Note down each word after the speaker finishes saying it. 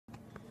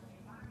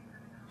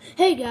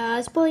Hey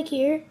guys, Blake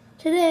here.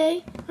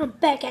 Today, I'm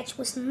back at you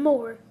with some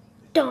more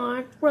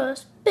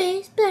Donruss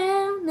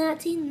Baseball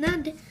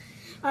 1990.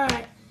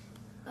 Alright,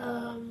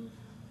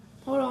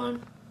 hold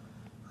on.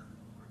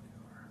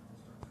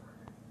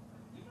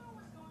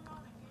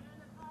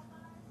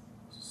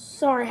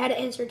 Sorry, I had to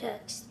answer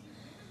text.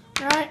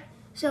 Alright,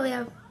 so we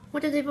have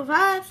 1, 2, 3, 4,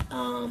 5.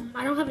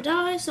 I don't have a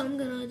die, so I'm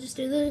gonna just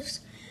do this.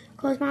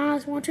 Close my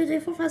eyes. 1, 2, 3,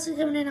 4, 5, 6,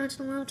 7, 8, 9,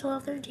 10, 11,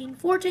 12, 13,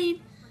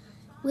 14.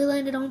 We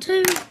landed on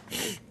 2.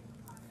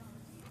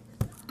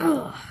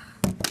 Oh,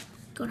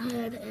 go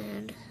ahead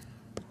and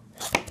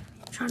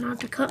try not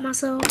to cut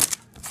myself.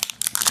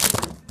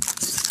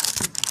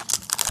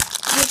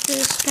 Get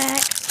this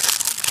pack.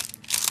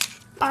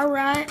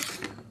 Alright.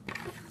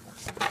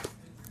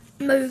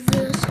 Move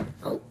this.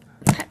 Oh,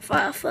 pack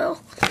 5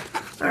 fell.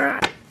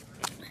 Alright.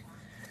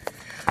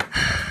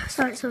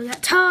 Sorry, so we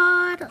got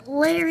Todd,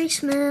 Larry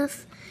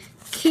Smith,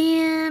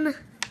 Ken,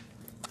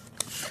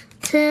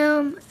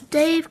 Tim,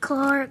 Dave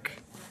Clark,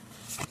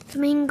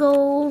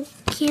 Domingo,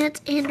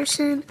 Kent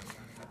Anderson,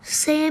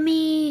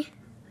 Sammy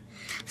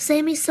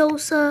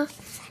Sosa,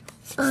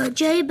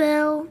 Jay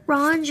Bell,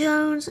 Ron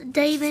Jones,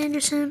 Dave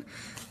Anderson,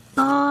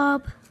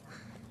 Bob,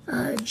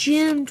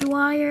 Jim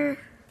Dwyer,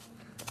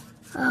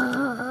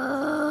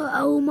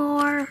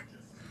 Omar,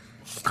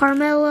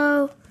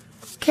 Carmelo,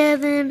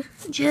 Kevin,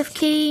 Jeff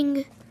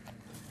King,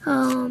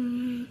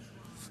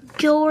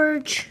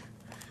 George,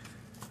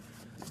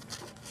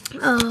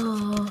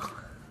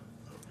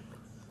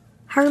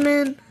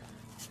 Herman,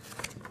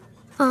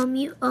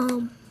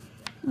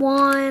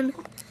 Juan,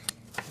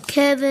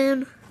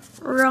 Kevin,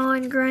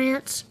 Ron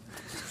Grant,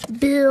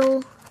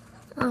 Bill,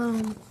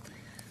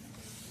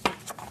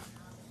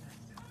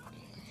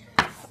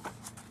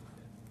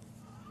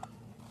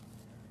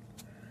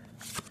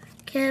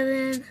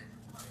 Kevin,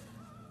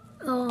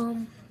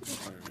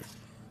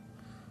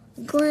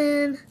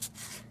 Glenn,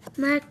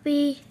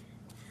 McBee,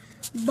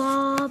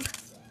 Bob,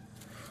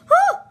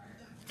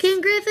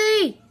 Ken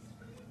Griffey.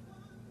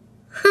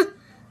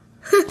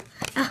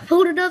 I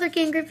pulled another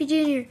Ken Griffey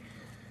Jr.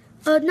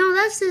 No,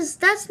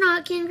 that's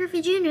not Ken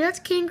Griffey Jr. That's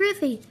Ken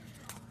Griffey.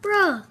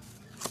 Bruh.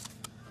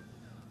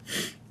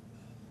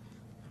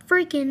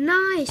 Freaking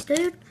nice,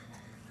 dude.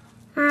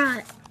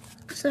 Alright.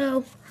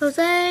 So,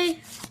 Jose,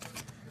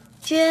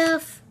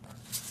 Jeff,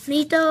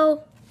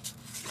 Nito,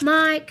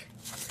 Mike,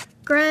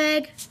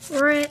 Greg,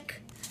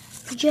 Rick,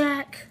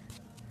 Jack,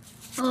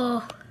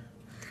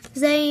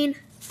 Zane,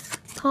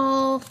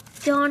 Paul,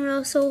 John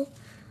Russell,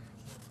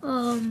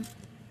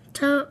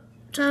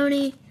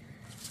 Tony,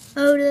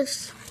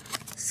 Otis,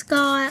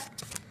 Scott,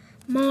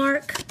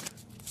 Mark,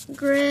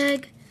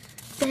 Greg,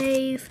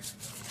 Dave,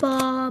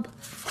 Bob,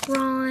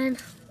 Ron,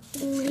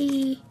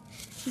 Lee,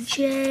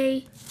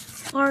 Jay,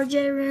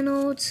 RJ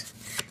Reynolds,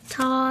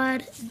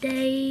 Todd,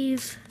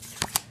 Dave,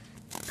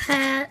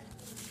 Pat,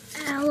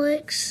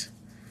 Alex,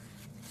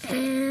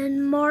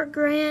 and Mark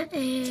Grant,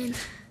 and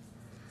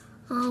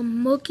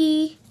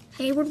Mookie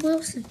Hayward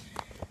Wilson.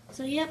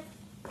 So yep,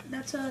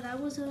 that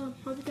was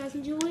hope you guys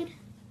enjoyed.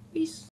 Peace.